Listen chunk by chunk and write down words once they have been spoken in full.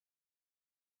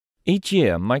Each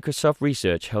year, Microsoft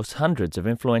Research hosts hundreds of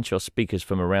influential speakers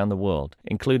from around the world,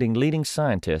 including leading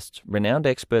scientists, renowned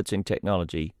experts in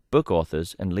technology, book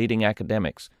authors, and leading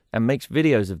academics, and makes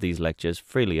videos of these lectures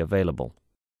freely available.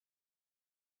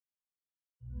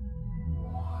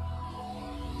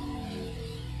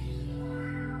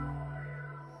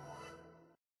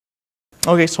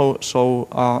 Okay, so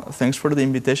thanks for the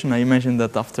invitation. I imagine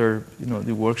that after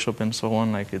the workshop and so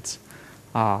on, like it's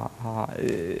I'll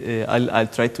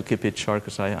try to keep it short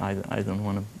because I don't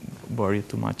want to bore you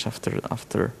too much after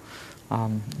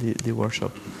the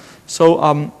workshop.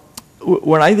 So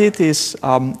what I did is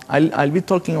I'll be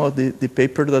talking about the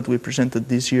paper that we presented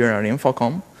this year at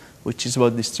Infocom, which is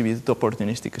about distributed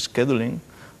opportunistic scheduling,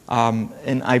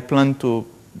 and I plan to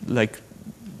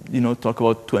talk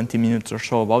about 20 minutes or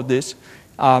so about this.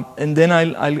 And then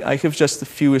I have just a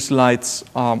few slides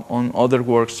on other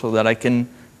works so that I can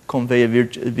convey a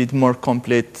bit more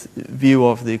complete view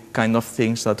of the kind of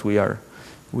things that we are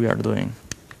doing.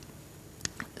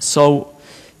 So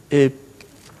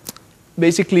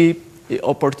basically,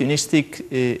 opportunistic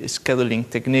scheduling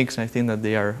techniques, I think that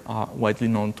they are widely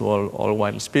known to all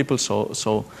wireless people.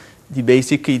 So the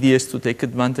basic idea is to take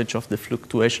advantage of the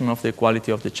fluctuation of the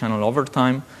quality of the channel over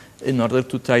time in order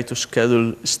to try to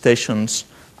schedule stations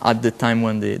at the time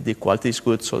when the quality is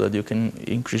good so that you can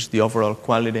increase the overall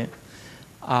quality.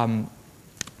 And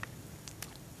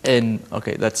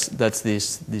okay, that's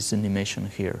this animation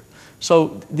here.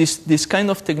 So this kind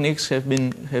of techniques have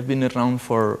been around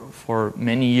for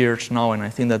many years now, and I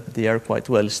think that they are quite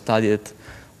well studied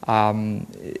and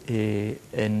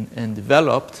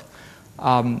developed.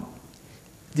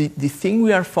 The thing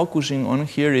we are focusing on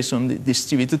here is on the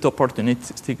distributed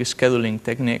opportunistic scheduling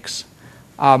techniques,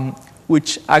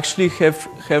 which actually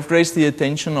have raised the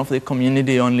attention of the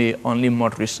community only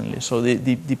more recently. So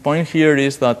the point here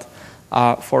is that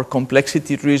for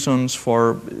complexity reasons,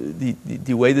 for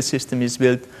the way the system is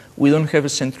built, we don't have a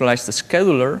centralized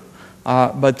scheduler,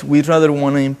 but we rather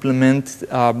want to implement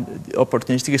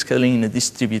opportunistic scheduling in a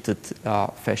distributed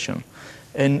fashion.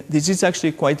 And this is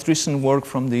actually quite recent work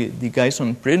from the guys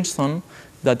on Princeton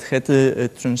that had a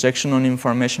transaction on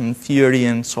information theory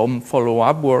and some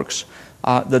follow-up works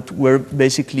that were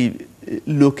basically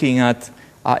looking at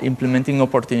implementing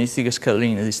opportunistic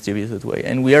scheduling in a distributed way.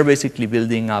 And we are basically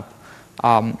building up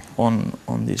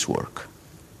on this work.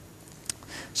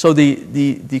 So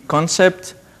the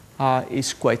concept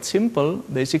is quite simple.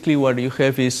 Basically, what you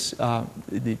have is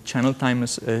the channel time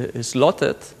is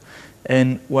slotted.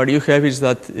 And what you have is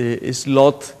that a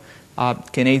slot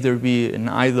can either be an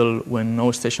idle when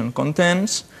no station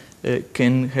contends,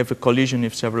 can have a collision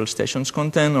if several stations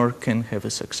contend, or can have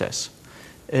a success.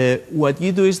 What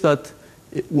you do is that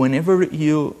whenever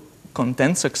you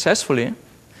contend successfully,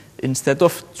 instead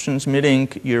of transmitting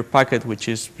your packet, which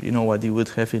is what you would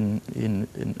have in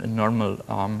a normal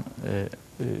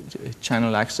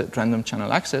channel access, random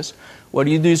channel access, what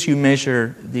you do is you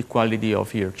measure the quality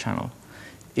of your channel.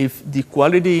 If the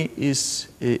quality is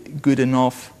good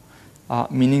enough,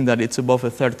 meaning that it's above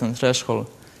a certain threshold,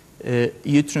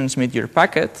 you transmit your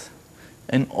packet.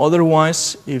 And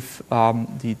otherwise, if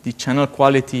the channel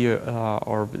quality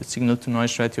or the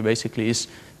signal-to-noise ratio basically is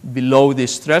below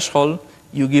this threshold,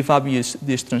 you give up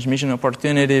this transmission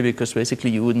opportunity because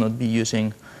basically you would not be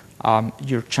using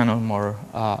your channel more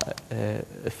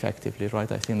effectively,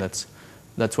 right? I think that's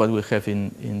what we have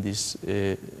in this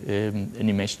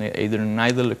animation, either an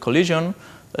idle collision,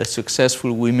 a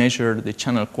successful, we measure the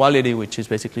channel quality, which is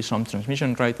basically some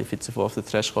transmission rate. If it's above the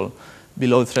threshold,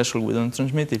 below the threshold, we don't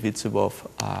transmit. If it's above,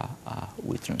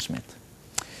 we transmit.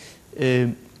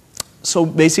 So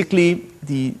basically,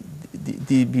 the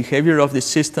behavior of the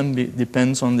system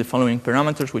depends on the following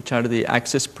parameters, which are the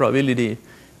access probability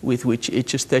with which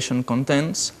each station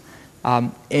contends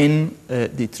and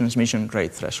the transmission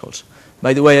rate thresholds.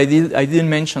 By the way, I didn't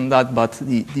mention that, but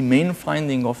the main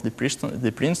finding of the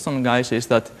Princeton guys is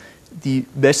that the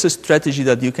best strategy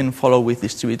that you can follow with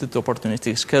distributed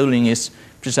opportunistic scheduling is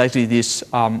precisely this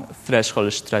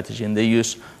threshold strategy, and they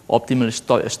use optimal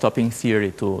stopping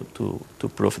theory to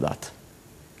prove that.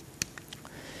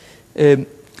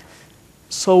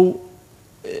 So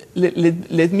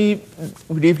let me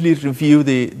briefly review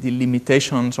the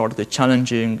limitations or the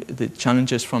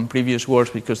challenges from previous works,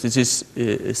 because this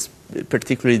is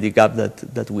particularly the gap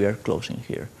that we are closing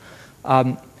here.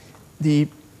 The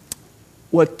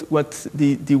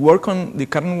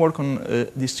current work on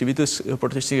distributed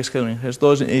opportunistic scheduling has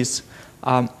done is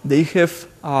they have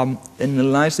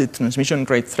analyzed the transmission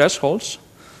rate thresholds.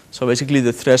 So basically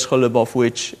the threshold above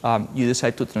which you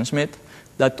decide to transmit,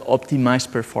 that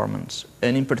optimize performance.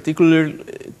 And in particular,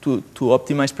 to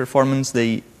optimize performance,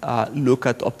 they look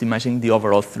at optimizing the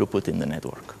overall throughput in the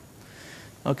network.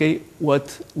 Okay,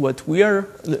 what we are,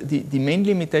 the main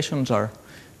limitations are,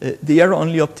 they are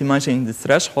only optimizing the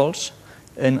thresholds,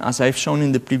 and as I've shown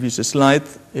in the previous slide,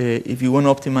 if you want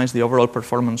to optimize the overall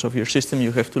performance of your system,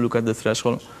 you have to look at the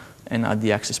threshold and at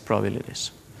the access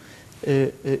probabilities.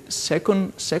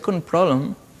 Second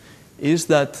problem is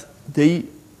that they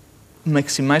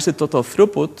maximize the total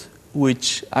throughput,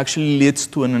 which actually leads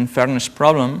to an unfairness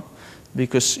problem,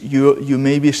 because you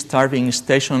may be starving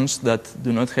stations that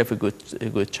do not have a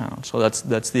good channel. So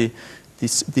that's the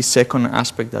second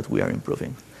aspect that we are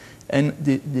improving. And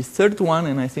the third one,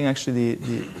 and I think actually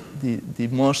the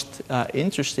most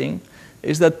interesting,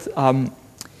 is that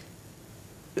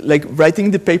like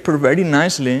writing the paper very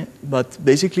nicely, but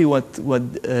basically what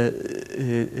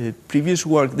previous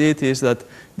work did is that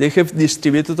they have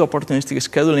distributed opportunistic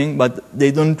scheduling, but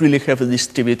they don't really have a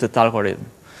distributed algorithm.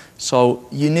 So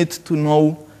you need to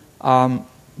know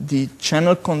the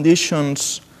channel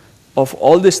conditions of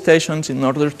all the stations in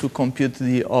order to compute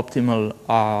the optimal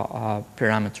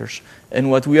parameters. And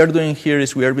what we are doing here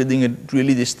is we are building a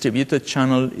really distributed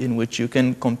channel in which you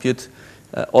can compute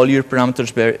all your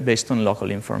parameters based on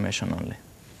local information only.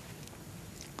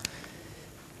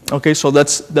 Okay, so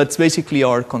that's basically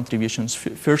our contributions.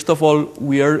 First of all,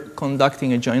 we are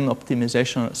conducting a joint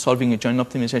optimization, solving a joint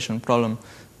optimization problem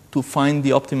to find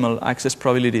the optimal access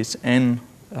probabilities and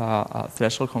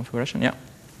threshold configuration. Yeah.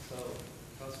 So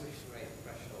transmission rate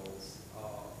thresholds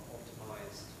are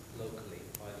optimized locally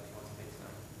by the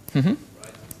transmitter,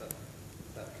 right?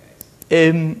 Is that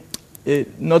the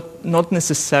case? Not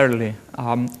necessarily.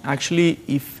 Actually,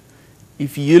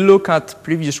 if you look at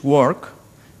previous work,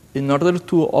 in order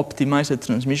to optimize the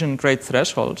transmission rate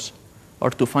thresholds or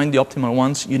to find the optimal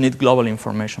ones, you need global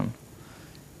information.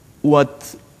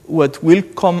 What will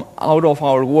come out of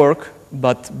our work,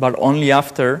 but only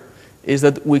after, is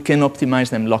that we can optimize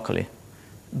them locally.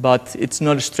 But it's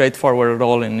not straightforward at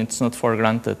all, and it's not for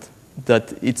granted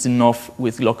that it's enough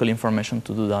with local information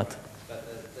to do that. But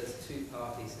there's two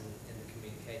parties in the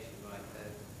communication, right? The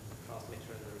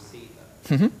transmitter and the receiver.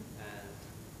 Mm-hmm. And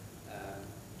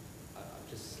I'm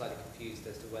just slightly confused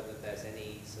as to whether there's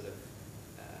any sort of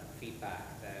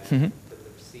feedback there with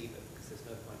the receiver, because there's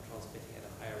no point transmitting at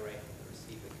a higher rate than the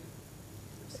receiver can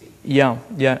receive.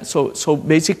 Yeah. So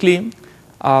basically,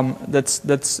 that's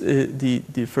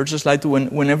the first slide.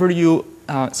 Whenever you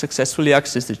successfully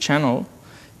access the channel,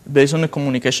 based on the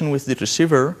communication with the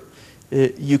receiver,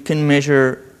 you can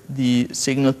measure the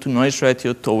signal-to-noise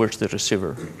ratio towards the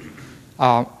receiver.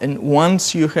 And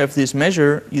once you have this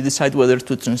measure, you decide whether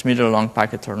to transmit a long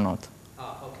packet or not.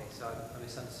 Okay, so I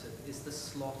misunderstood. Is the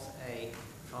slot a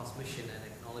transmission and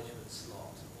acknowledgement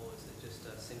slot, or is it just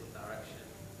a single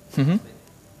direction?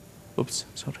 Oops,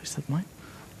 sorry, is that mine?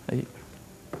 I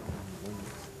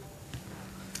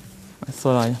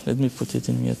thought let me put it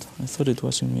in mute. I thought it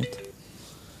was in mute.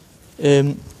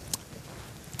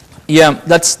 Yeah,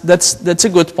 that's a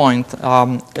good point,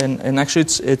 and actually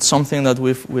it's something that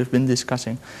we've been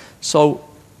discussing. So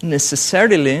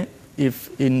necessarily, if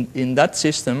in that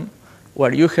system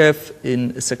where you have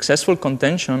in a successful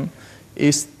contention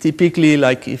is typically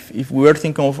like if we were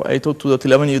thinking of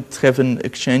 802.11, you'd have an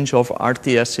exchange of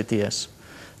RTS CTS.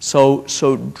 So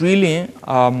really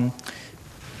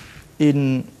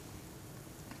in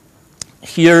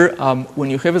here when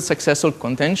you have a successful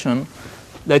contention,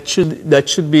 that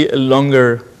should be a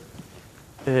longer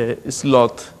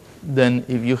slot than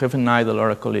if you have an idle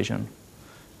or a collision,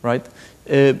 right?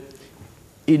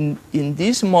 In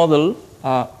this model,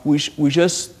 we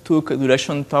just took a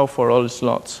duration tau for all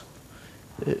slots.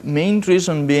 Main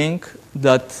reason being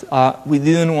that we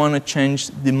didn't want to change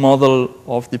the model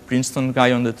of the Princeton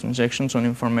guy on the transactions on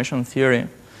information theory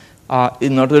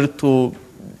in order to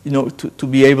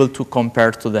be able to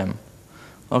compare to them.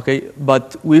 Okay,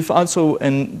 but we've also,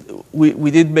 and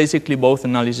we did basically both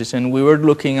analysis, and we were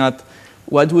looking at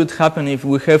what would happen if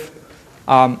we have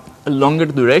a longer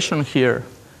duration here,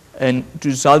 and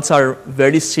results are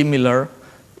very similar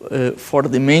for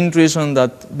the main reason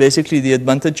that basically the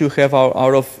advantage you have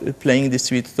out of playing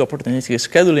distributed opportunistic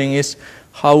scheduling is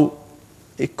how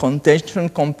a contention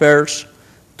compares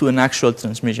to an actual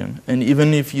transmission. And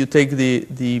even if you take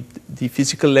the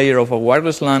physical layer of a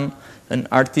wireless LAN, an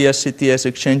RTS-CTS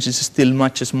exchange is still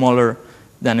much smaller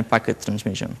than a packet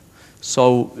transmission.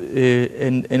 So,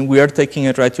 and we are taking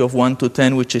a ratio of 1 to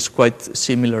 10, which is quite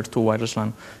similar to wireless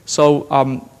LAN. So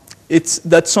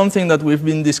that's something that we've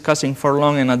been discussing for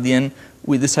long, and at the end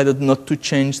we decided not to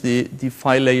change the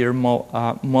file layer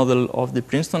model of the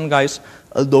Princeton guys,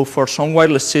 although for some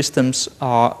wireless systems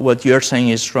what you're saying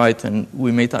is right, and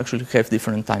we may actually have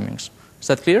different timings. Is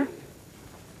that clear?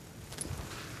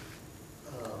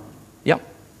 Yeah.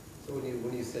 So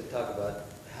when you said talk about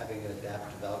having an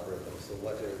adaptive algorithm, so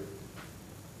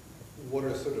what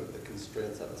are sort of the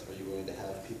constraints on this? Are you going to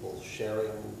have people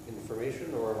sharing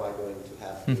information, or am I going to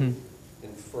have to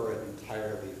infer it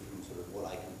entirely from sort of what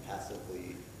I can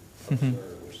passively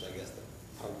observe, which is, I guess, the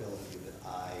probability that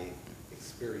I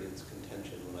experience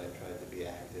contention when I try to be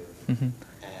active, and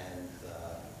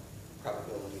the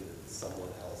probability that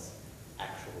someone else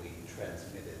actually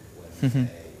transmitted when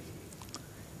they...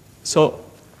 So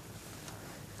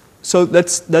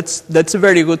that's a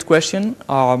very good question.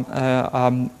 Our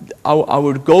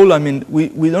goal, I mean,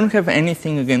 we don't have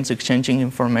anything against exchanging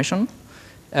information,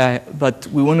 but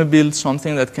we want to build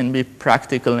something that can be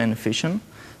practical and efficient.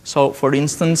 So, for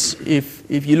instance, if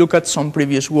you look at some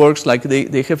previous works, like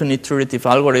they have an iterative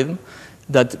algorithm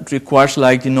that requires,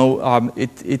 like,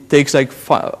 it takes like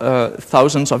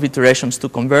thousands of iterations to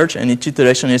converge, and each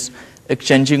iteration is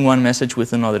exchanging one message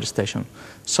with another station.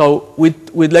 So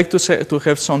we'd like to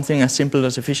have something as simple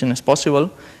as efficient as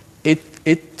possible.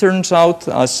 It turns out,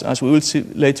 as we will see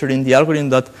later in the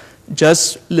algorithm, that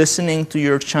just listening to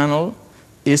your channel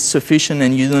is sufficient,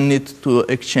 and you don't need to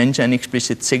exchange any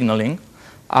explicit signaling.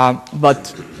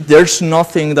 But there's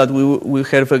nothing that we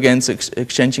have against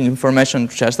exchanging information,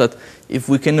 just that if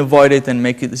we can avoid it and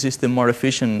make the system more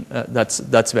efficient,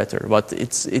 that's better. But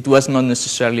it was not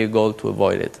necessarily a goal to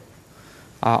avoid it.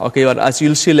 Okay, but as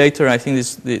you'll see later, I think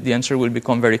the answer will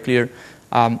become very clear.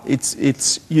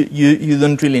 You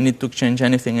don't really need to change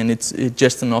anything, and it's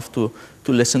just enough to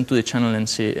listen to the channel and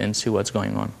see what's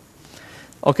going on.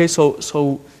 Okay, so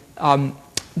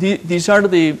these are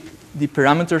the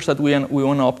parameters that we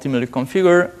want to optimally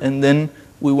configure, and then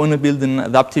we want to build an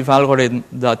adaptive algorithm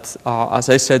that, as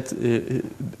I said,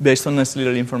 based on as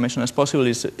little information as possible,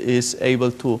 is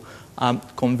able to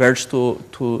converge to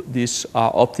this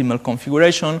optimal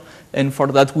configuration. And for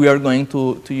that, we are going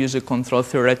to use a control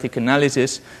theoretic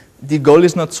analysis. The goal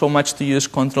is not so much to use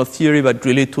control theory, but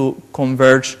really to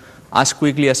converge as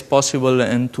quickly as possible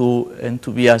and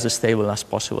to be as stable as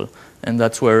possible. And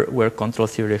that's where control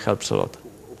theory helps a lot.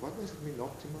 What does it mean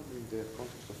optimal in the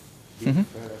context of being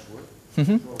fair as well? So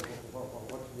what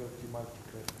will optimize to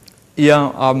create?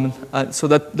 Yeah, so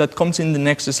that comes in the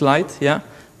next slide, yeah.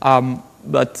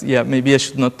 But yeah, maybe I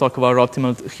should not talk about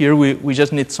optimal. Here we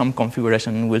just need some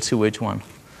configuration, and we'll see which one.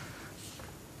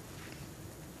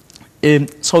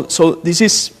 So this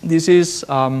is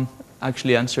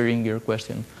actually answering your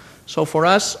question. So for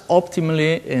us,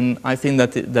 optimally, and I think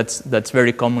that's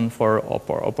very common for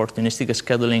opportunistic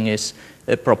scheduling, is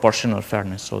a proportional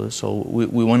fairness. So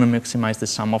we want to maximize the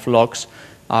sum of logs,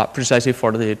 precisely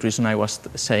for the reason I was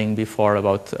saying before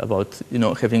about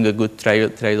having a good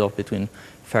trade-off between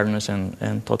fairness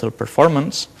and total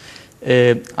performance.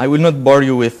 I will not bore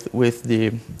you with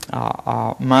the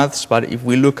maths, but if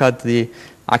we look at the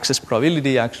access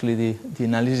probability, actually the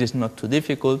analysis is not too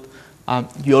difficult.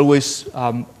 You always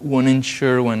want to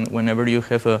ensure whenever you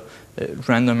have a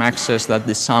random access that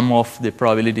the sum of the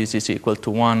probabilities is equal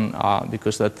to 1,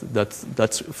 because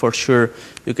that's for sure.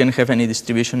 You can have any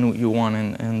distribution you want,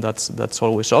 and that's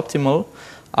always optimal.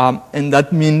 And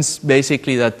that means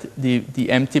basically that the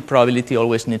empty probability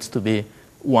always needs to be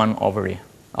 1 over E.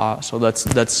 So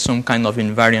that's some kind of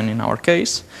invariant in our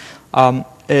case. And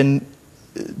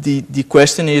the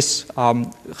question is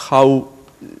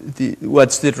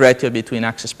what's the ratio between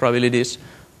access probabilities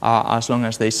as long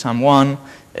as they sum 1.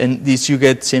 And this you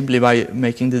get simply by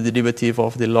making the derivative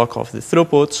of the log of the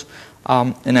throughputs.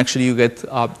 And actually you get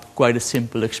quite a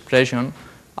simple expression,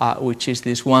 which is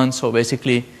this one. So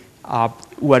basically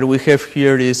what we have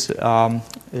here is a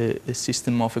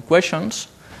system of equations.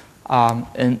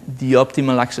 And the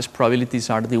optimal access probabilities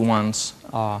are the ones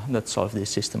that solve this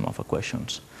system of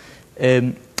equations.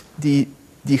 The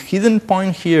hidden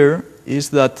point here is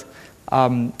that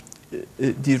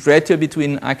the ratio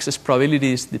between access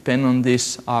probabilities depend on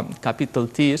these capital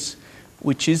T's,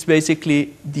 which is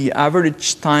basically the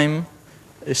average time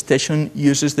a station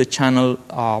uses the channel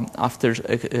after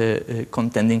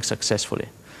contending successfully.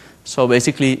 So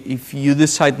basically, if you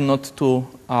decide not to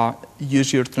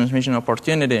use your transmission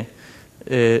opportunity,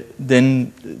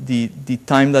 then the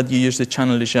time that you use the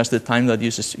channel is just the time that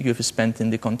you've spent in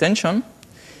the contention.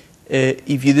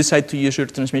 If you decide to use your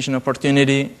transmission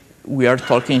opportunity, we are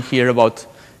talking here about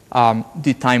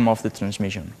the time of the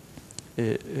transmission,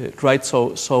 right?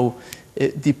 So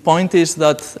The point is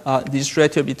that this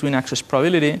ratio between access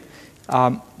probability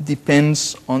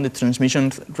depends on the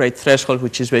transmission rate threshold,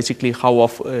 which is basically how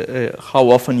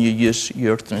often you use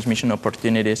your transmission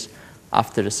opportunities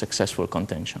after a successful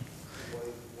contention.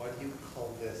 Why do you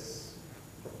call this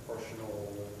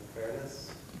proportional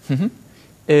fairness?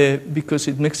 Because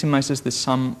it maximizes the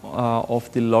sum of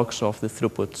the logs of the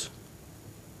throughputs.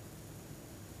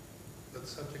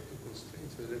 That's subject to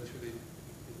constraints, but actually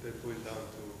they boil down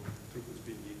to throughputs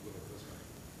being equal at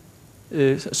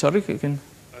those. Sorry, again?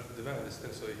 The way I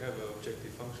understand, so you have an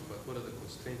objective function, but what are the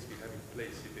constraints we have in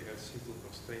place? If they have simple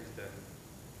constraints, then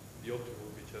the optimum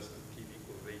would be just to keep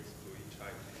equal rates to each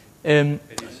item. And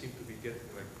you seem to be getting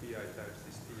like pi times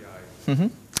this ti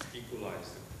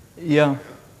equalized. Yeah.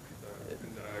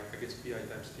 And I guess pi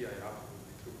times ti output would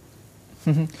be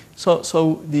throughput.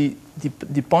 So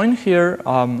the point here,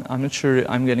 I'm not sure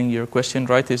I'm getting your question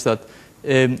right, is that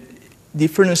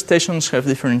different stations have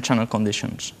different channel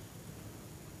conditions.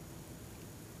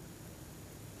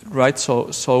 Right, so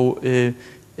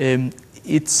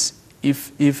it's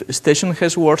if a station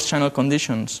has worse channel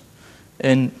conditions,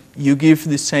 and you give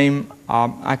the same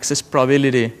access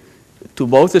probability to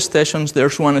both the stations,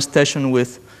 there's one station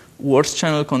with worse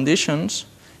channel conditions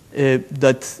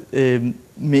that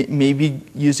may be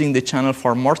using the channel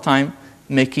for more time,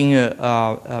 making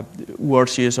a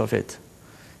worse use of it.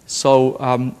 So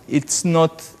it's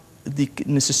not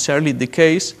necessarily the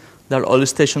case that all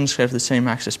stations have the same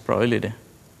access probability.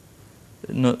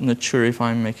 Not sure if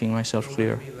I'm making myself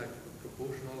clear. I mean, like the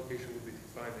proportional allocation would be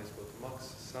defined as what max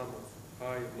sum of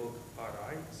I log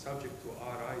Ri subject to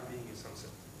Ri being in some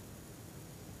set.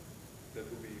 That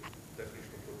would be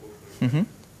definition of proportional.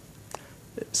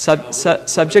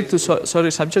 Subject to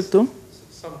subject to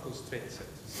some constraint set.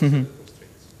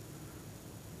 Constraints.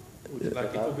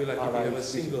 Like it would be like if you have a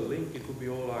single link, it would be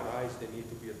all Ri's. They need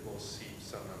to be at most C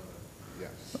some number. Yes.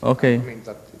 Okay. I mean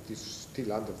that it is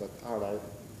still under that Ri.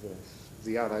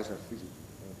 The Ri's are physical.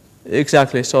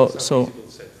 Exactly. So physical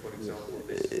set, for example,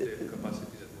 this capacity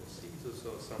is at most C.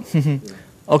 So some.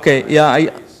 Okay. Yeah.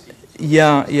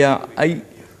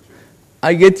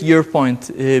 I get your point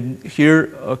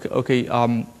here. Okay.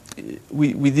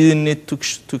 We didn't need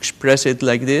to express it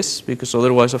like this because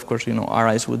otherwise, of course,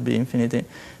 Ri's would be infinity.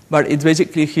 But it's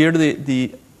basically here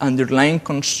the underlying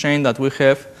constraint that we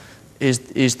have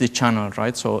is the channel,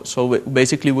 right? So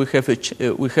basically we have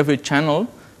a channel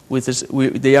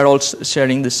they are all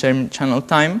sharing the same channel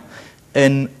time,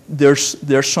 and there's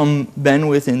some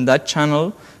bandwidth in that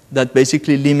channel that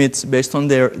basically limits based on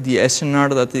the SNR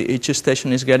that each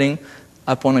station is getting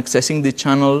upon accessing the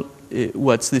channel.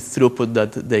 What's the throughput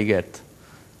that they get,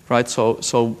 right?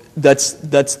 So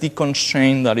that's the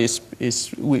constraint that is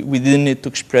we didn't need to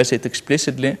express it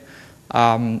explicitly,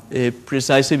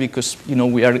 precisely because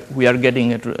we are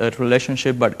getting a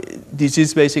relationship, but this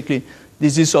is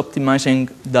optimizing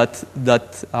that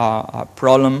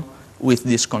problem with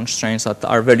these constraints that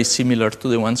are very similar to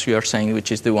the ones you are saying,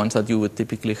 which is the ones that you would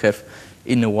typically have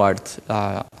in a wired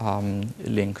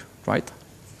link, right?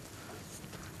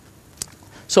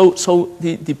 So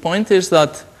the point is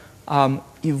that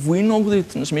if we know the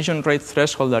transmission rate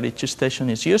threshold that each station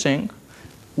is using,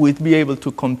 we'd be able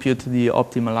to compute the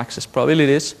optimal access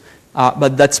probabilities,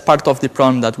 but that's part of the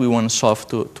problem that we want to solve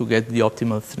to get the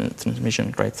optimal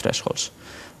transmission rate thresholds.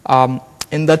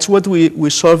 And that's what we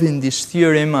solve in this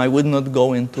theorem. I would not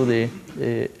go into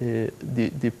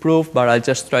the proof, but I'll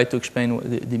just try to explain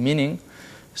the meaning.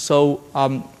 So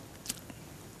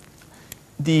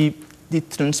the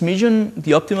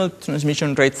optimal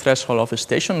transmission rate threshold of a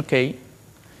station K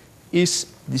is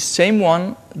the same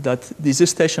one that this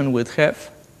station would have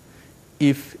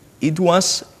if it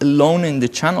was alone in the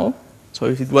channel, so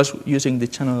if it was using the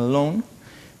channel alone,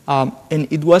 and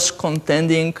it was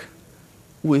contending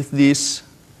with this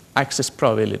access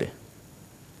probability,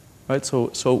 right?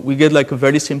 So we get like a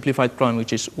very simplified problem,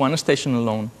 which is one station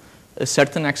alone, a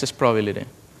certain access probability.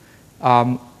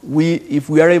 If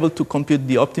we are able to compute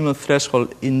the optimal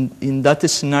threshold in that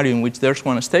scenario in which there's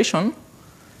one station,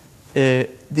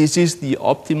 this is the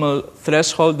optimal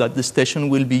threshold that the station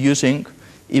will be using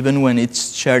even when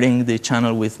it's sharing the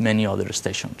channel with many other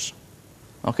stations.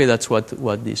 Okay, that's what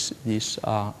this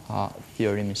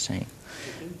theorem is saying.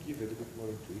 Can you give a little bit more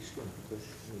intuition because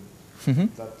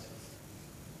that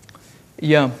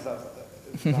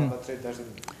rate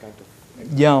doesn't kind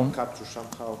of capture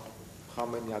somehow how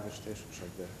many other stations are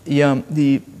there? Yeah,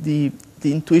 the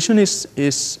intuition is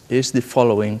the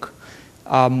following.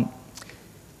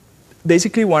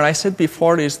 Basically, what I said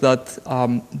before is that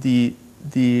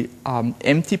the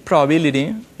empty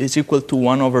probability is equal to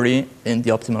 1 over E in the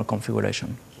optimal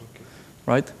configuration,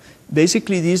 right?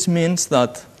 Basically, this means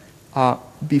that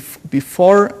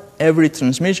before every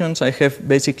transmission, I have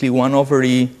basically 1 over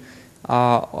E,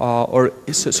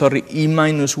 E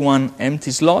minus 1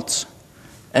 empty slots,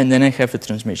 and then I have a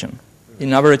transmission.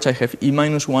 In average, I have E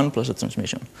minus 1 plus a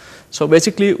transmission. So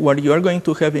basically, what you are going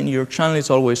to have in your channel is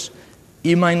always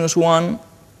E minus 1,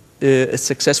 a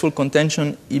successful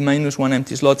contention, E minus 1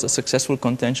 empty slots, a successful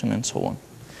contention, and so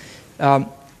on.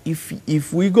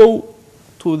 If we go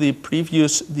to the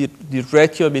previous, the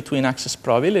ratio between access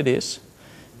probabilities,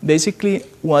 basically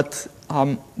what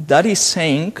that is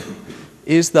saying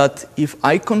is that if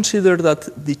I consider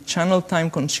that the channel time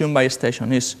consumed by a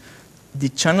station is the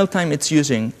channel time it's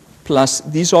using plus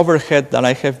this overhead that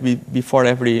I have before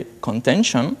every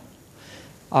contention,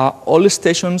 all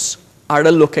stations are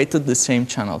allocated the same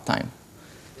channel time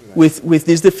with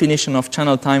this definition of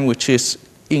channel time, which is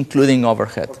including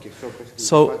overhead. Okay, so basically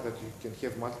the fact that you can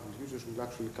have multiple users will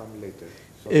actually come later.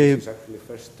 So this is actually the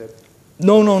first step.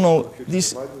 No.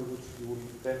 This. You will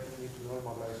then need to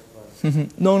normalize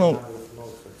No. number of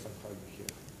nodes that somehow you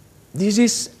have.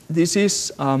 This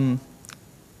is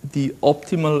the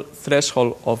optimal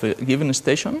threshold of a given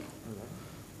station.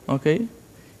 Okay,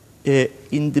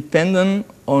 independent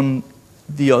on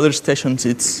the other stations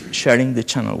it's sharing the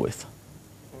channel with.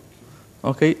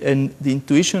 Okay, and the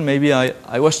intuition, maybe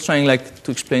I was trying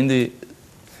to explain the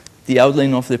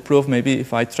outline of the proof. Maybe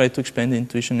if I try to explain the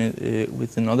intuition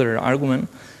with another argument,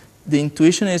 the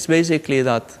intuition is basically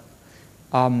that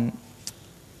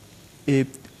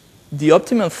the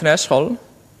optimal threshold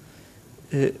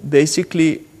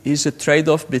basically is a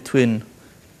trade-off between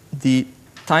the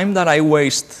time that I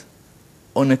waste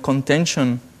on a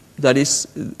contention that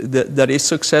is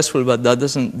successful, but that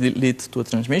doesn't lead to a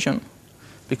transmission,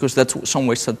 because that's some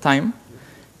wasted time,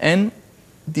 and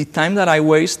the time that I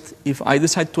waste if I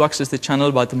decide to access the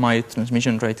channel but my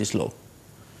transmission rate is low,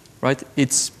 right?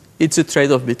 It's a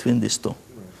trade-off between these two.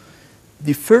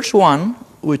 The first one,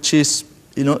 which is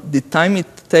the time it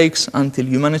takes until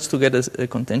you manage to get a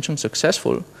contention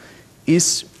successful,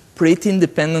 is pretty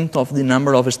independent of the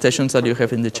number of stations that you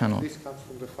have in the channel. This comes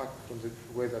from the fact, from the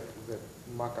way that the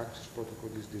MAC access protocol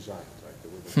is designed, right? The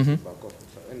way that it's back off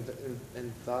and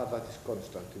that is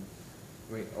constant.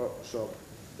 So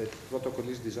the protocol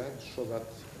is designed so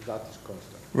that is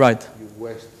constant. Right. You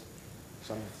waste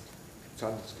some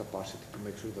channel's capacity to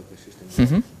make sure that the system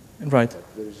works. Right.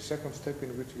 But there is a second step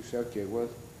in which you say, okay, well,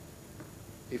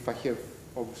 if I have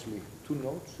obviously 2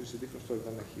 nodes, it's a different story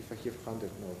than if I have 100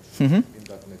 nodes in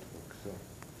that network. So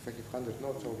if I have 100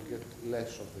 nodes, I will get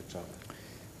less of the channel.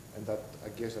 And that, I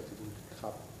guess that it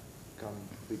will come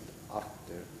a bit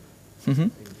after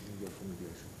in your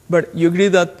formulation. But you agree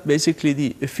that basically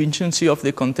the efficiency of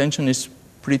the contention is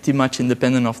pretty much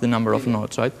independent of the number of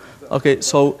nodes, right? Okay,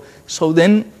 so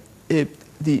then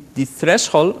the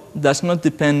threshold does not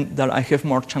depend that I have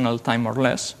more channel time or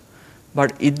less,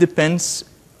 but it depends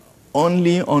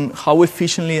only on how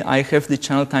efficiently I have the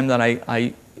channel time that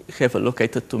I have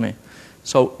allocated to me.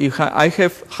 So if I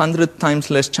have 100 times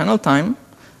less channel time,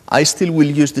 I still will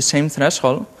use the same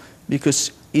threshold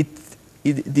because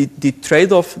the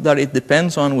trade-off that it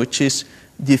depends on, which is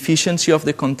the efficiency of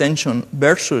the contention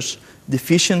versus the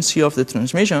efficiency of the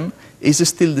transmission, is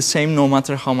still the same no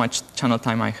matter how much channel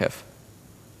time I have.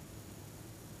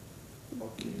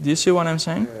 Okay. Do you see what I'm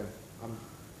saying? I'm a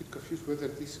bit confused whether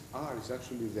this R is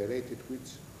actually the rate at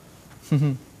which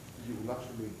you will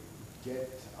actually get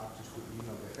access to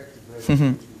the effective rate at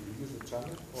which you will use the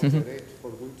channel, or the rate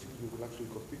for which you will actually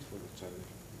compete for the channel.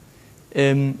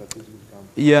 That it will come.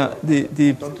 Yeah,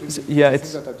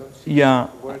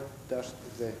 Where does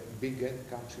the big N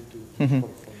comes into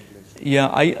formulation?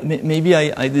 Yeah, maybe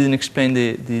I didn't explain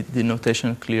the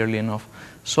notation clearly enough.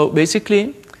 So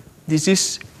basically, this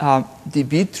is the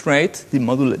bit rate,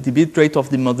 the bit rate of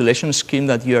the modulation scheme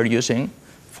that you are using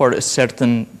for a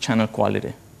certain channel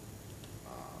quality.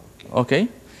 Okay?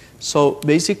 So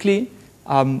basically,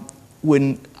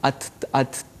 when at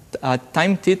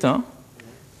time theta,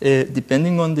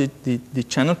 depending on the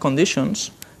channel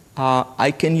conditions,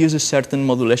 I can use a certain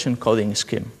modulation coding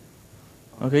scheme.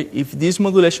 Okay? If this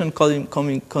modulation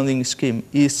coding scheme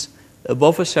is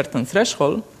above a certain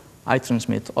threshold, I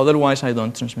transmit. Otherwise, I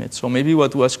don't transmit. So maybe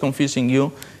what was confusing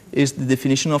you is the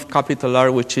definition of capital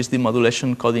R, which is the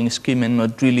modulation coding scheme, and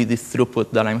not really the throughput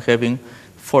that I'm having,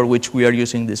 for which we are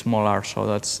using the small r. So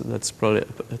that's probably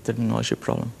a terminology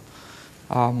problem.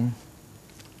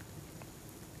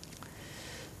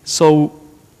 So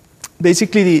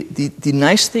basically, the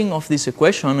nice thing of this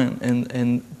equation,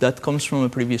 and that comes from a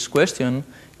previous question,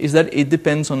 is that it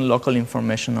depends on local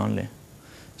information only.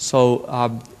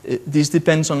 So this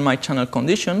depends on my channel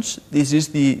conditions. This is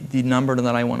the number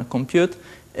that I want to compute,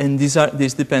 and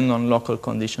these depend on local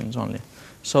conditions only.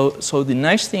 So the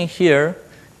nice thing here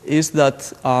is that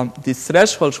the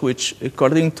thresholds, which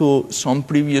according to some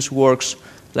previous works,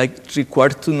 like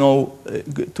required to know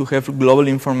to have global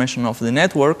information of the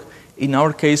network, in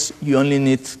our case, you only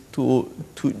need to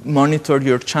monitor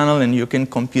your channel, and you can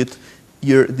compute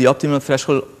the optimal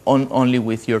threshold only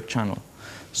with your channel.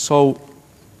 So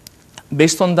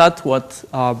based on that, what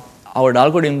our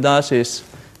algorithm does is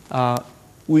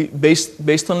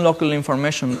based on local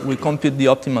information, we compute the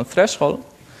optimal threshold,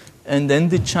 and then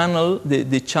the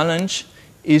challenge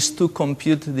is to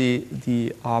compute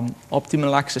the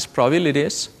optimal access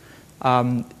probabilities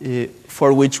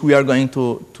for which we are going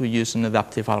to use an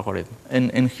adaptive algorithm.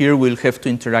 And here we'll have to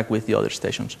interact with the other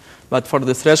stations. But for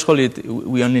the threshold,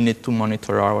 we only need to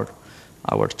monitor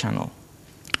our channel.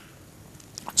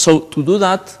 So to do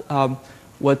that,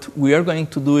 what we are going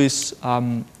to do is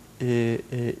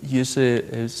use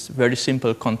a very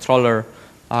simple controller,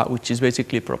 which is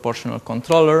basically a proportional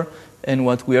controller. And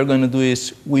what we are going to do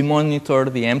is we monitor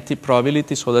the empty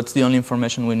probability, so that's the only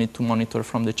information we need to monitor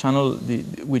from the channel,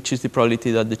 which is the probability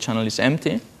that the channel is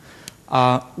empty.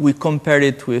 We compare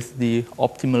it with the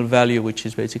optimal value, which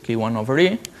is basically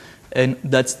 1/e, and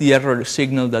that's the error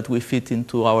signal that we fit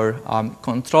into our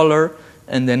controller,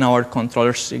 and then our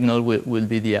controller signal will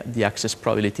be the access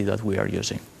probability that we are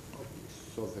using.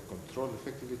 So the control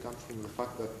effectively comes from the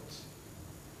fact that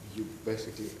you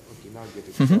basically, okay, now get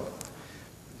it,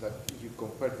 that you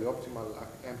compare the optimal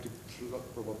empty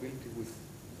probability with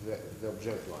the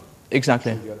observed one.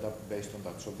 Exactly. So you adapt based on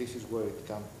that. So this is where it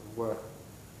comes, where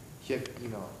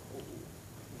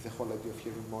the whole idea of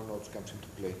having more nodes comes into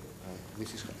play.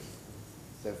 This is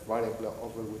the variable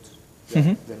over which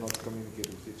they not communicate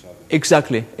with each other.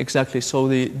 Exactly. So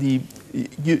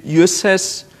you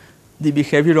assess the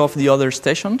behavior of the other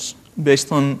stations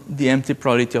based on the empty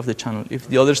probability of the channel. If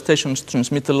the other stations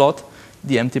transmit a lot,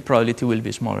 the empty probability will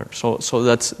be smaller. So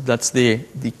that's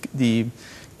the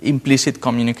implicit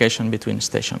communication between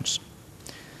stations.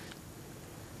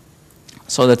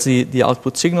 So that's the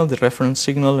output signal, the reference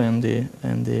signal, and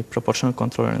the proportional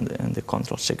controller and the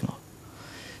control signal.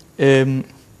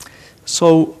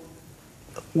 So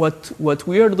what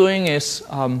we are doing is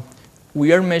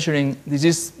we are measuring. This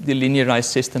is the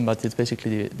linearized system, but it's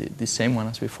basically the same one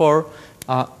as before.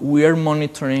 We are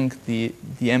monitoring the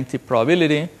empty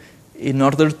probability in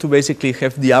order to basically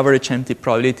have the average empty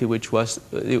probability,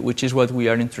 which is what we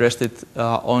are interested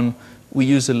on. We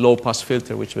use a low-pass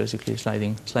filter, which basically is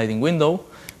sliding window.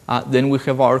 Then we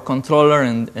have our controller,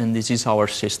 and this is our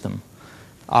system.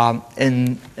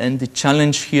 And the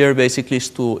challenge here basically is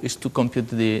to compute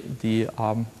the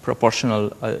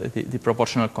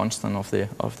proportional constant of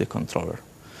the controller.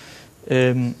 So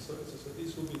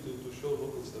this will be to show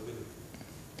local stability.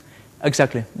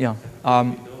 Exactly. Yeah.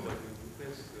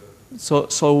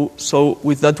 So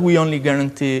with that, we only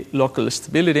guarantee local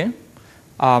stability,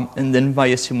 and then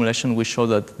via simulation we show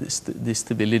that the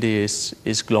stability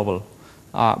is global.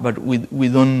 But we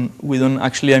don't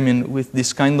actually. I mean, with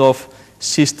this kind of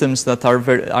systems that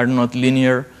are not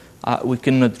linear, we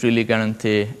cannot really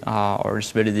guarantee, or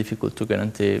it's very difficult to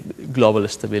guarantee global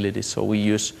stability. So we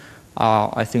use,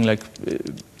 I think,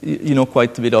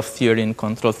 quite a bit of theory in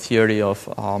control theory of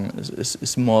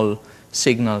small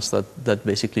signals that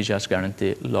basically just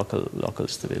guarantee local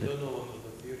stability. I don't know on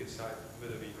the theory side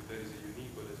whether there is a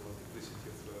unique or there's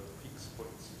multiplicity of fixed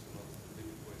points, so not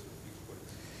limit points but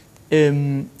fixed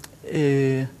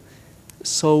points.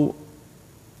 So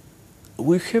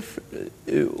we have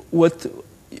what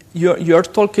you're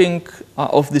talking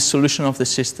of the solution of the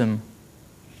system.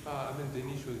 I mean,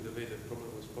 initially the way the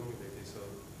problem was formulated, so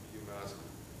you may ask,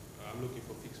 I'm looking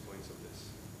for fixed points of this.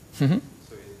 Mm-hmm.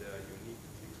 So is there a unique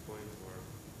fixed point, or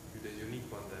if there's a unique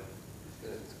one, then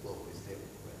it's globally stable,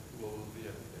 right? global,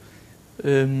 yeah.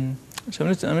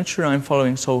 So I'm not sure I'm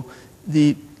following. So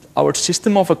our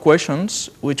system of equations,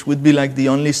 which would be like the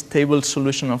only stable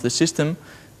solution of the system,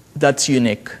 that's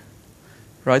unique,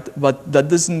 right? But that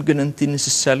doesn't guarantee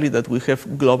necessarily that we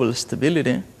have global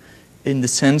stability, in the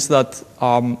sense that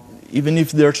even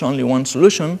if there's only one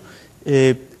solution,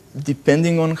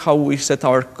 depending on how we set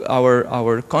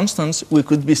our constants, we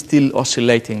could be still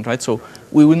oscillating, right? So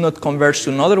we will not converge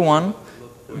to another one.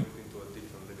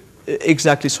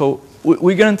 Exactly. So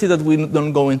we guarantee that we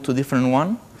don't go into different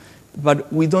one,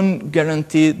 but we don't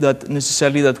guarantee that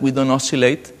necessarily that we don't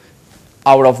oscillate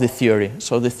out of the theory.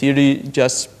 So the theory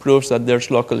just proves that there's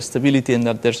local stability and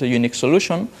that there's a unique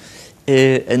solution.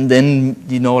 And then,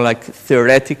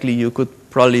 theoretically, you could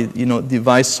probably,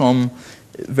 devise some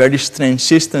very strange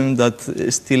system that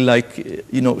still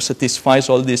satisfies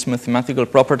all these mathematical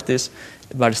properties,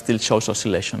 but still shows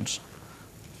oscillations.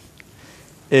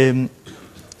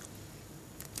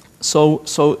 So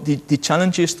the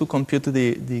challenge is to compute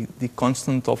the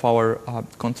constant of our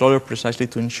controller precisely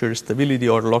to ensure stability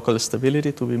or local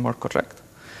stability, to be more correct.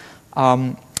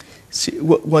 The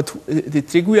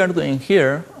trick we are doing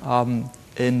here,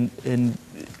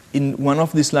 in one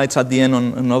of the slides at the end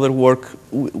on another work,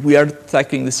 we are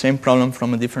tackling the same problem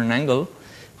from a different angle,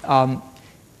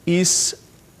 is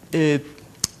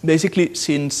basically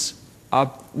since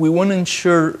we want to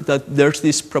ensure that there's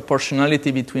this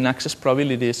proportionality between access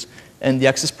probabilities, and the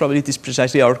access probability is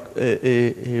precisely our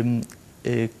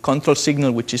control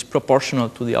signal, which is proportional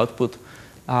to the output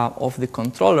of the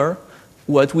controller.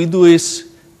 What we do is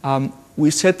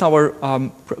we set our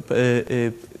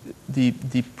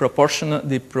the proportional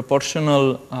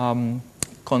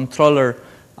controller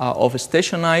of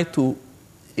station I to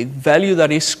a value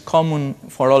that is common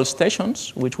for all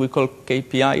stations, which we call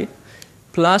KPI,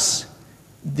 plus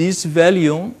this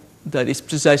value that is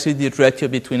precisely the ratio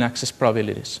between access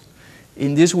probabilities.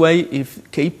 In this way, if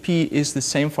Kp is the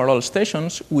same for all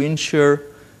stations, we ensure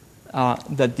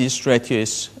that this ratio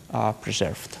is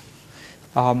preserved.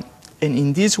 And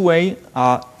in this way,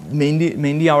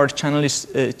 mainly our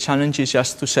challenge is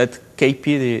just to set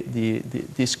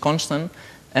Kp, this constant.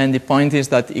 And the point is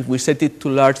that if we set it too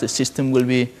large, the system will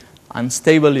be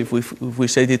unstable. If we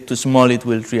set it too small, it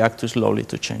will react too slowly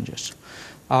to changes.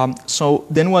 So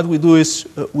then what we do is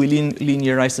we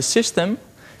linearize the system.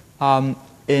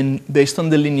 And based on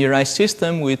the linearized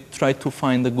system, we try to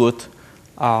find a good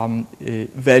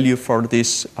value for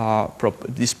this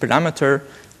parameter.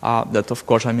 That, of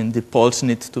course, the poles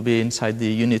need to be inside the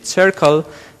unit circle.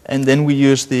 And then we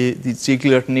use the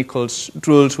Ziegler-Nichols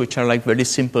rules, which are like very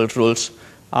simple rules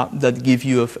that give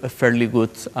you a fairly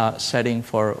good setting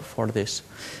for this.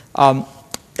 And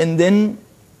then,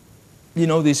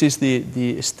 this is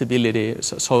the stability,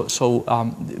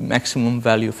 the maximum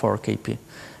value for Kp.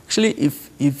 Actually,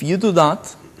 if you do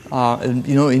that,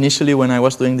 initially when I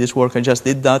was doing this work, I just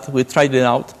did that. We tried it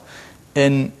out,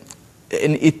 and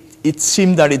it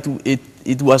seemed that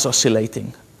it was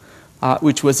oscillating,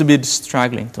 which was a bit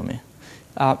struggling to me.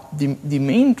 The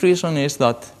main reason is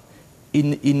that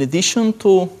in addition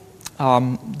to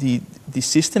the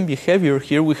system behavior,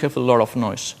 here we have a lot of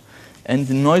noise. And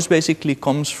the noise basically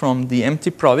comes from the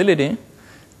empty probability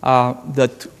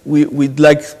that we'd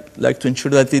like to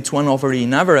ensure that it's 1 over E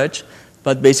in average,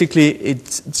 but basically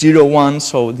it's 0, 1,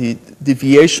 so the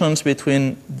deviations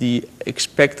between the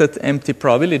expected empty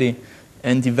probability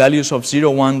and the values of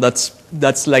 0, 1,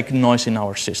 that's like noise in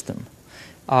our system.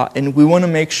 And we want to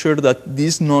make sure that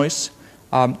this noise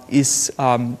is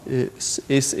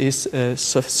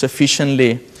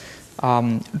sufficiently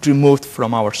removed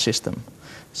from our system.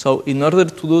 So in order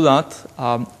to do that,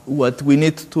 what we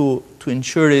need to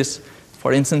ensure is,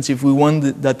 for instance, if we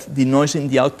want that the noise in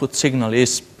the output signal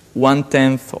is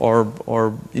 1/10 or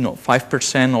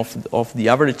 5% of the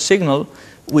average signal,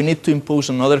 we need to impose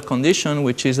another condition,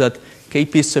 which is that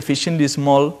Kp is sufficiently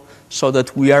small so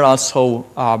that we are also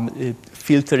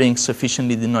filtering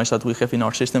sufficiently the noise that we have in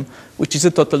our system, which is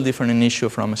a totally different issue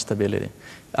from stability.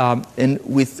 And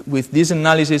with this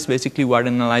analysis, basically we are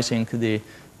analyzing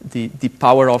the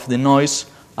power of the noise.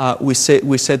 We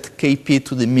set Kp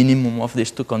to the minimum of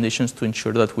these two conditions to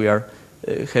ensure that we are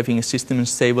having a system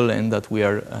stable and that we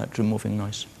are removing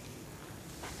noise.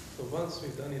 So once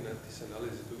we've done this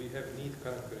analysis, do we have neat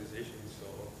characterizations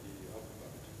of the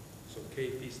output? So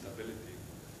Kp stability,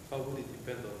 how would it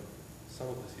depend on some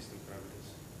of the system parameters?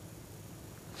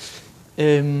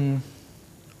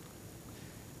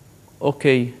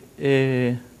 Okay.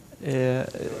 If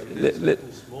it's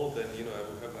too small, then I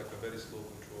would have like a very slow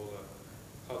controller.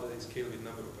 How does it scale with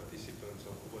number of participants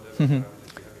or whatever parameters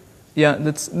we have in place? Yeah,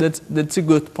 that's a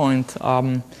good point.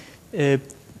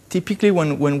 Typically,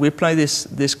 when we apply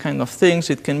this kind of things,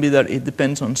 it can be that it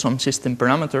depends on some system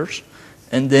parameters,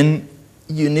 and then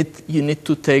you need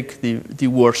to take the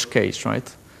worst case,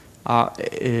 right?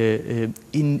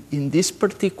 In this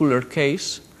particular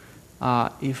case,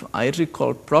 if I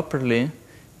recall properly,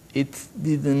 it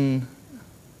didn't.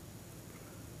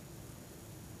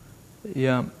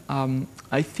 Yeah,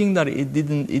 I think that it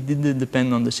didn't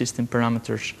depend on the system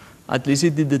parameters. At least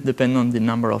it didn't depend on the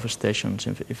number of stations,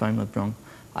 if I'm not wrong.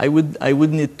 I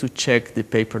would need to check the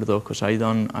paper though, because I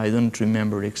don't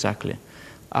remember exactly.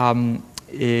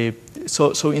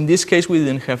 So in this case, we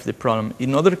didn't have the problem.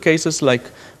 In other cases, like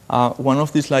one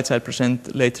of the slides I'll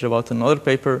present later about another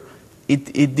paper,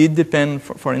 it did depend,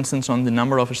 for instance, on the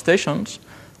number of stations.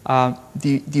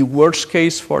 The worst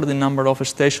case for the number of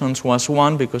stations was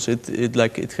 1 because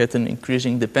it had an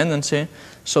increasing dependency.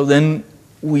 So then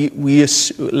we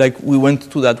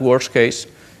went to that worst case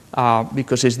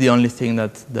because it's the only thing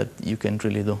that you can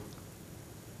really do.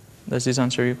 Does this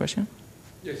answer your question?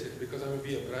 Yes, because I would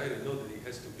be a priori node that it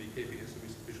has to be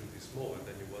sufficiently small, and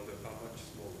then you wonder how much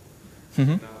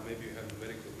smaller. Now maybe you have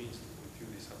numerical means to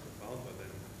compute this upper bound, but then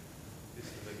this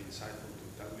is maybe insightful to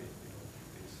tell me,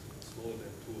 it's smaller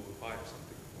than 2 or 5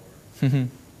 something, or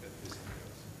that is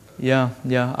something else.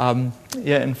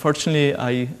 Yeah. Unfortunately,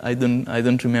 I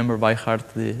don't remember by heart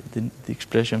the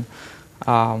expression.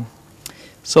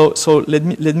 So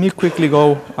let me quickly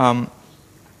go.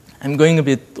 I'm going a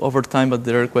bit over time, but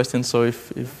there are questions. So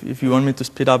if you want me to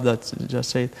speed up, that's just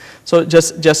say it. So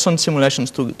just some simulations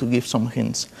to give some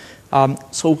hints.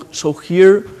 So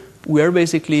here we are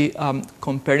basically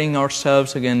comparing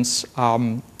ourselves against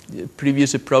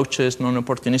previous approaches,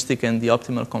 non-opportunistic, and the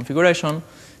optimal configuration.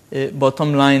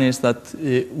 Bottom line is that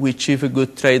we achieve a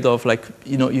good trade-off.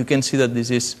 You can see that this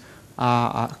is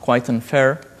quite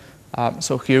unfair.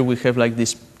 So here we have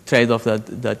this trade-off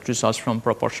that results from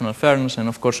proportional fairness, and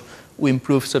of course we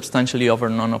improve substantially over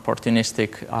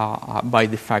non-opportunistic by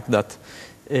the fact that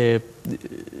we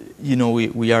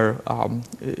are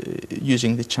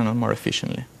using the channel more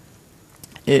efficiently.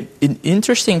 An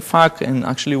interesting fact, and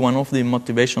actually one of the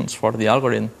motivations for the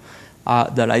algorithm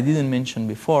that I didn't mention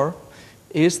before,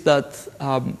 is that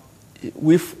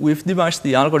we've devised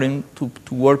the algorithm to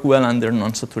work well under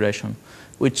non-saturation,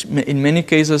 which in many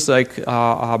cases,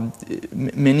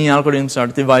 many algorithms are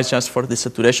devised just for the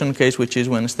saturation case, which is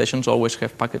when stations always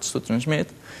have packets to transmit.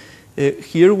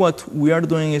 Here what we are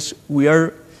doing is we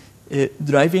are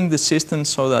driving the system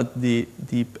so that the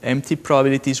empty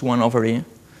probability is 1/e,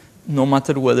 no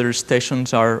matter whether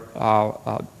stations are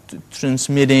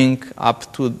transmitting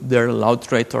up to their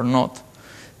allowed rate or not.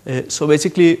 So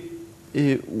basically,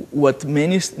 what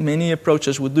many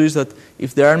approaches would do is that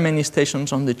if there are many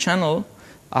stations on the channel,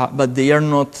 but they are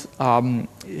not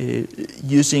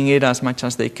using it as much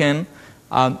as they can,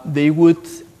 they would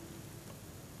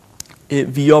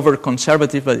be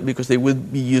over-conservative because they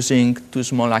would be using too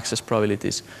small access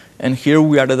probabilities. And here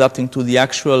we are adapting to the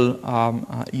actual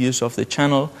use of the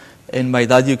channel, and by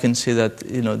that you can see that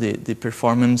the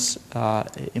performance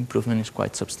improvement is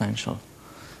quite substantial.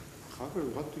 However,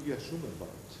 what do you assume about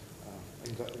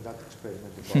in that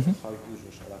experiment about how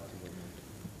users are active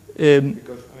or not?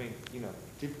 Because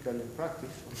typically in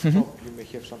practice, on top you may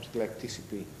have something like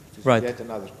TCP, which is yet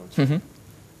another concept,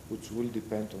 which will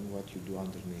depend on what you do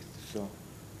underneath. So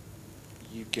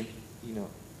you can,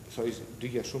 do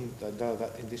you assume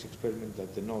that in this experiment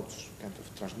that the nodes kind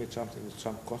of transmit something with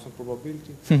some constant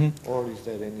probability, or is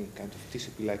there any kind of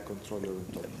TCP-like controller on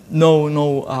top? No.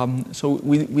 So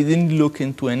we didn't look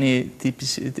into any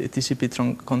TCP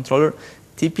controller.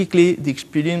 Typically, the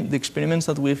experiments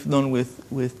that we've done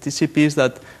with TCP is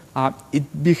that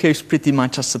it behaves pretty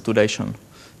much as saturation.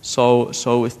 So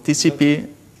with TCP...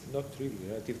 Not really,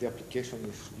 right? If the application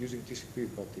is using TCP,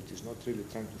 but it is not really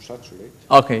trying to saturate...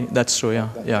 Okay, that's true,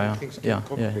 yeah. Things get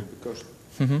complicated because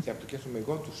the application may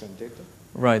want to send data.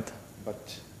 Right.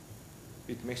 But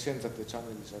it makes sense that the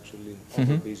channel is actually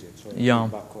over-busy, so it will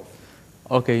back off.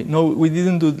 Okay, no, we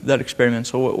didn't do that experiment.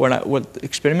 So what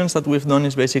experiments that we've done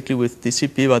is basically with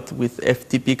TCP, but with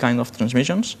FTP kind of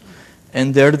transmissions.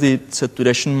 And there the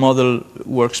saturation model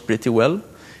works pretty well.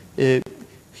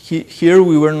 Here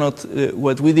we were not,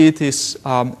 what we did is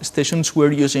stations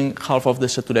were using half of the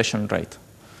saturation rate.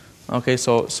 Okay,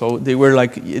 so they were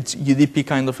it's UDP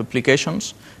kind of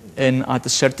applications, and at a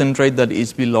certain rate that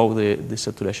is below the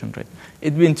saturation rate.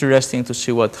 It'd be interesting to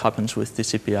see what happens with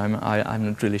TCP. I'm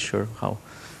not really sure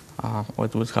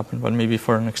what would happen, but maybe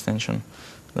for an extension,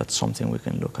 that's something we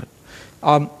can look at.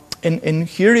 And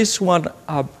here is what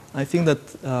I think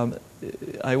that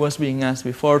I was being asked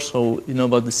before, so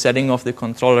about the setting of the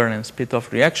controller and speed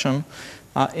of reaction.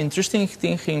 Interesting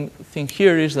thing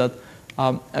here is that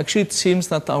actually it seems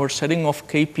that our setting of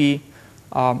KP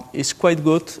is quite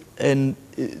good, and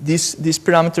this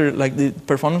parameter, the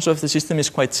performance of the system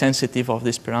is quite sensitive of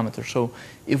this parameter. So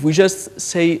if we just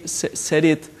set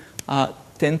it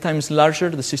 10 times larger,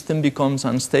 the system becomes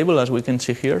unstable, as we can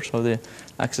see here, so the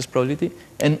access probability,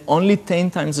 and only 10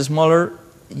 times smaller.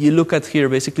 You look at here,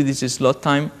 basically this is load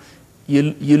time.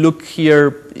 You look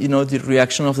here, the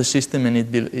reaction of the system, and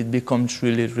it becomes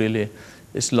really, really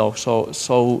slow. So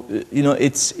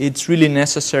it's really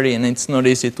necessary, and it's not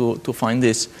easy to find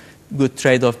this good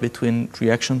trade-off between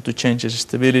reaction to changes,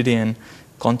 stability, and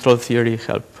control theory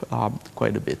help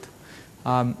quite a bit.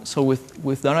 So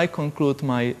with that, I conclude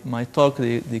my talk.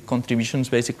 The contributions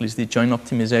basically is the joint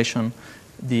optimization,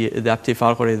 the adaptive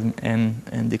algorithm,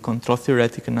 and the control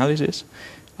theoretic analysis.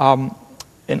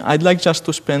 And I'd like just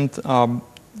to spend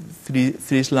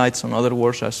three slides on other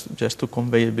words just to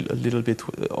convey a little bit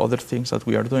other things that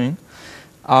we are doing.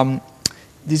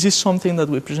 This is something that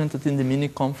we presented in the mini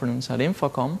conference at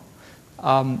Infocom.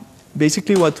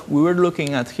 Basically, what we were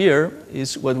looking at here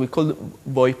is what we call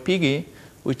VoIP-PGI,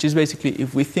 which is basically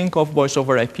if we think of voice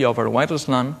over IP over wireless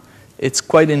LAN, it's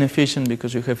quite inefficient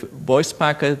because you have voice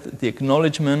packet, the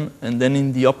acknowledgement, and then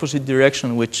in the opposite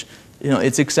direction, which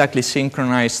it's exactly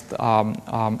synchronized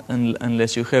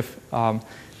unless you have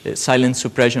silent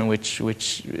suppression, which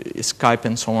Skype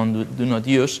and so on do not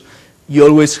use. You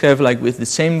always have, like with the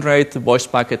same rate, voice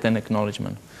packet and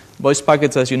acknowledgement. Voice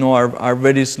packets, as you know, are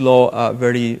very slow,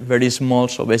 very, very small.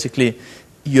 So basically,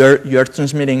 you're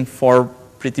transmitting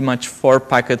pretty much 4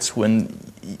 packets when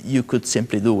you could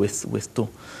simply do with 2.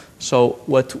 So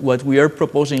what we are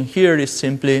proposing here is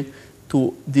simply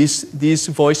to this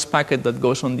voice packet that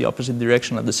goes on the opposite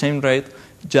direction at the same rate,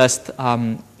 just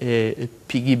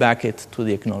piggyback it to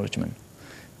the acknowledgement.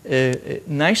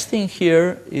 Nice thing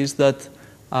here is that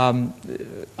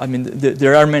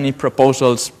there are many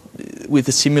proposals with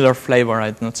a similar flavor.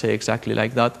 I'd not say exactly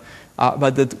like that,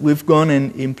 but that we've gone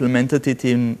and implemented it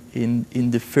in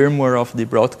the firmware of the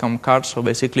Broadcom card. So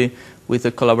basically, with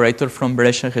a collaborator from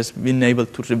Brescia, has been able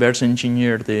to reverse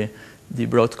engineer the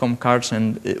Broadcom cards,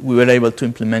 and we were able to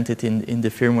implement it in the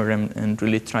firmware and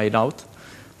really try it out.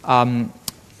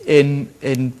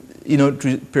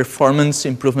 Performance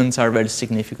improvements are very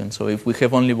significant. So if we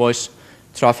have only voice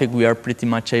traffic, we are pretty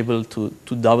much able to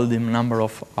double the number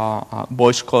of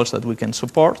voice calls that we can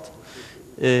support.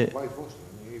 Why voice?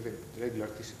 Even regular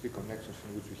TCP connections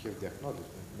in which we have the acknowledgement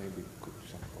maybe could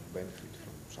somehow benefit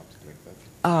from something like that.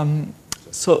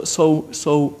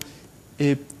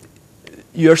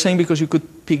 You're saying because you could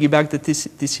piggyback the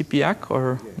TCP ACK,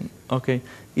 or yes. Okay,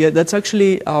 yeah, that's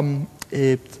actually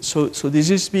so this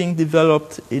is being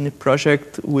developed in a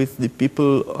project with the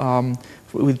people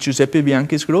with Giuseppe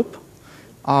Bianchi's group.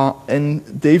 And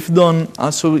they've done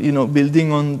also,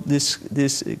 building on this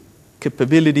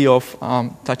capability of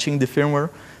touching the firmware.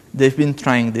 They've been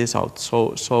trying this out.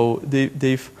 So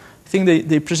I think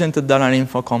they presented that at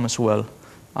Infocom as well,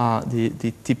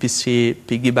 the TPC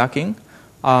piggybacking,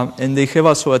 and they have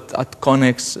also at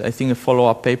Connex, I think, a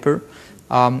follow-up paper.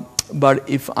 But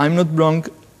if I'm not wrong,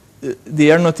 they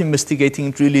are not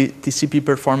investigating really TCP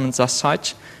performance as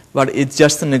such. But it's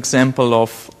just an example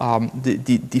of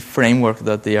the framework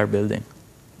that they are building.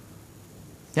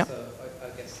 Yeah. So I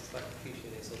guess it's like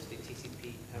confusion is obviously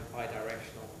TCP have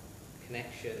bidirectional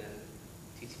connection, and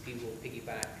TCP will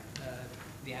piggyback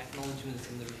the acknowledgements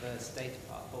in the reverse data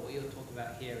path. But what you're talking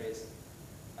about here is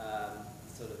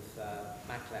sort of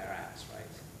MAC layer apps,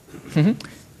 right? Mm-hmm.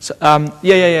 So,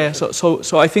 yeah.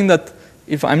 So I think that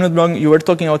if I'm not wrong, you were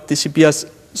talking about TCP as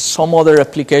some other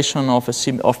application of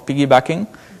piggybacking.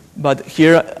 But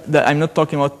here, I'm not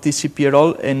talking about TCP at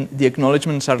all, and the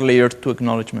acknowledgements are layer 2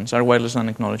 acknowledgements, are wireless LAN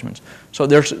acknowledgements. So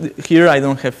here I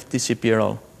don't have TCP at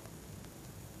all.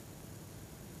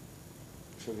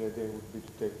 So the idea would be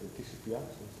to take the TCP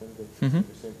apps and send them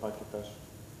the same packet as,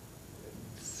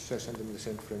 send them the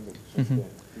same framework, so the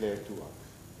layer 2 apps.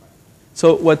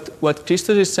 So what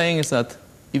Christos is saying is that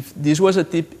if this was a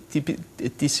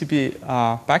TCP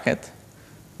packet,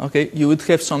 okay, you would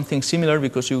have something similar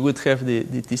because you would have the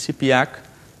TCP ACK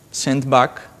sent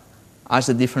back as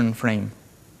a different frame,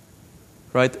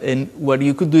 right? And what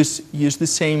you could do is use the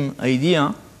same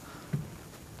idea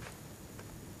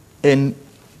and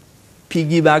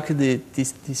piggyback the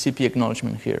TCP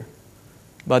acknowledgement here.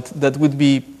 But that would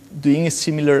be applying a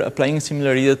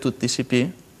similar idea to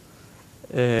TCP,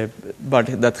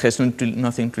 but that has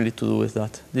nothing really to do with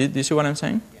that. Do you see what I'm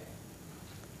saying?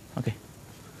 Okay.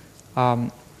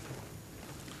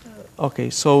 Okay,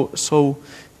 so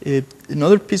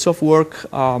another piece of work,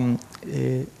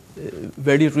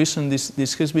 very recent.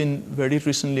 This has been very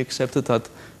recently accepted at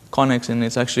Connex, and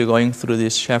it's actually going through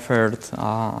this Shepherd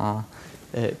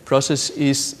process.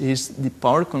 Is the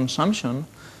power consumption.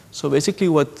 So basically,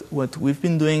 what we've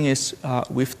been doing is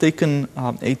we've taken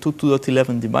A2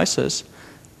 2.11 devices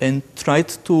and tried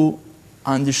to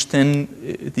understand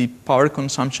the power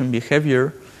consumption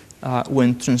behavior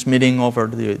when transmitting over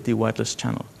the wireless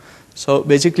channel. So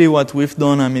basically what we've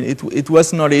done, it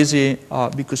was not easy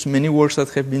because many works that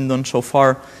have been done so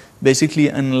far basically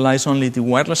analyze only the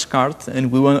wireless card,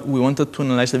 and we wanted to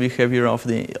analyze the behavior of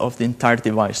the entire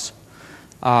device.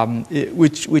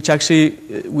 which actually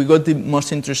we got the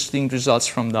most interesting results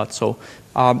from that. So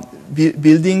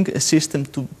building a system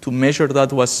to measure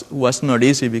that was not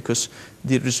easy because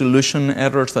the resolution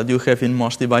errors that you have in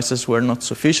most devices were not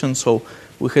sufficient. So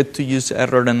we had to use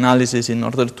error analysis in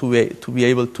order to be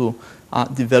able to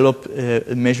develop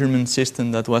a measurement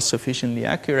system that was sufficiently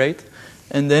accurate.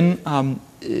 And then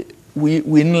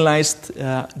we analyzed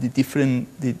the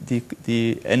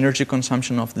energy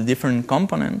consumption of the different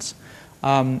components.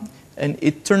 And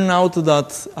it turned out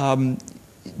that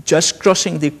just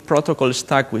crossing the protocol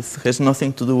stack has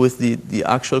nothing to do with the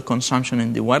actual consumption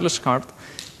in the wireless card.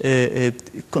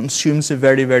 It consumes a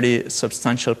very, very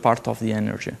substantial part of the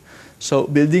energy. So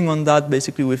building on that,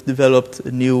 basically we've developed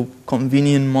a new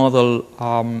convenient model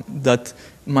that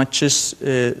matches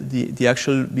the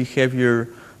actual behavior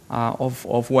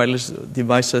of wireless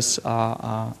devices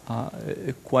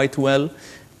quite well.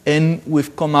 And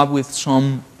we've come up with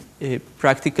some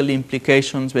practical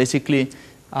implications. Basically,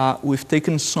 we've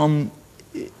taken some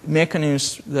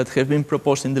mechanisms that have been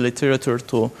proposed in the literature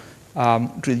to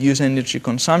reduce energy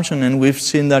consumption, and we've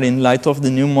seen that in light of the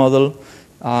new model,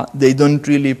 they don't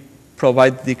really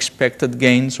provide the expected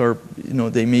gains, or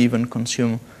they may even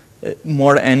consume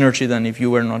more energy than if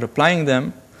you were not applying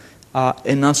them.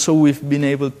 And also, we've been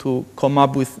able to come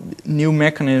up with new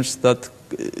mechanisms that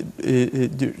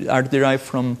are derived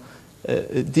from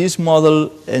this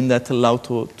model and that allow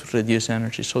to reduce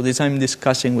energy. So this I'm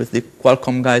discussing with the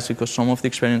Qualcomm guys because some of the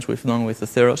experience we've done with the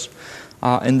Theros,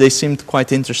 and they seemed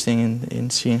quite interesting in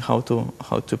seeing how to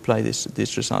apply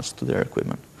these results to their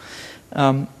equipment.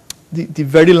 The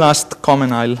very last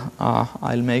comment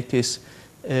I'll make is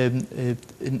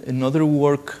another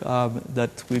work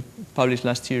that we published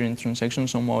last year in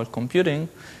Transactions on Mobile Computing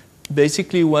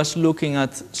basically was looking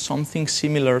at something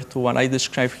similar to what I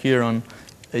described here on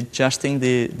adjusting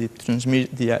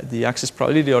the access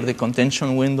probability or the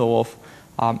contention window of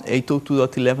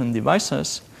 802.11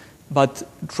 devices, but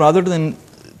rather than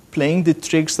playing the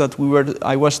tricks that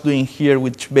I was doing here,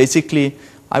 which basically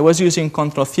I was using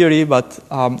control theory, but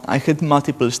I had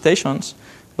multiple stations,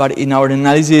 but in our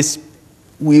analysis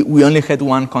we only had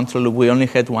one control loop, we only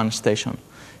had one station.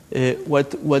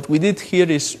 What we did here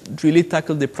is really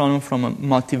tackle the problem from a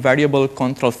multivariable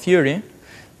control theory,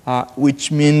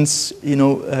 which means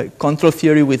control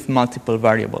theory with multiple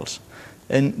variables.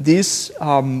 And this,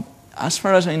 as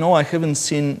far as I know, I haven't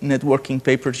seen networking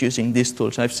papers using these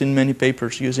tools. I've seen many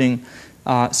papers using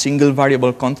single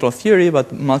variable control theory, but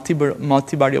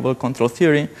multivariable control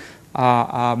theory.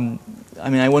 I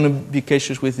mean, I want to be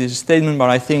cautious with this statement, but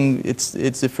I think it's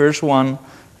the first one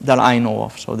that I know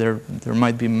of. So there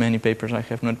might be many papers I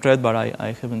have not read, but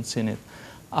I haven't seen it.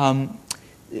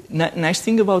 Nice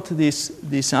thing about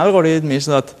this algorithm is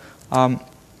that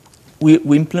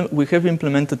we have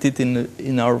implemented it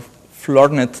in our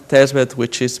FloorNet testbed,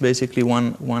 which is basically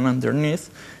one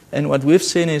underneath. And what we've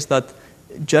seen is that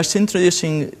just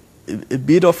introducing a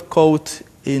bit of code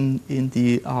in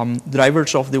the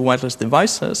drivers of the wireless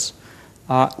devices,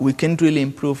 we can really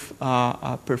improve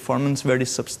performance very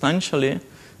substantially.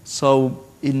 So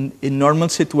in normal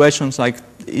situations, like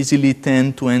easily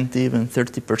 10, 20, even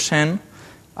 30%.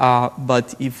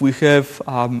 But if we have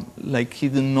like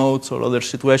hidden nodes or other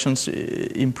situations,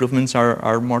 improvements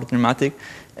are more dramatic.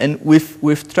 And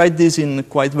we've tried this in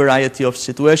quite a variety of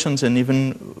situations, and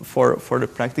even for the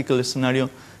practical scenario,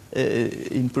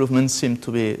 improvements seem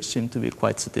to be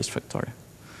quite satisfactory.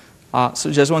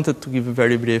 So just wanted to give a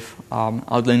very brief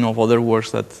outline of other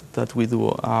works that we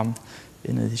do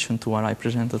in addition to what I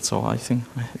presented. So I think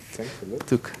I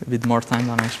took a bit more time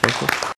than I expected.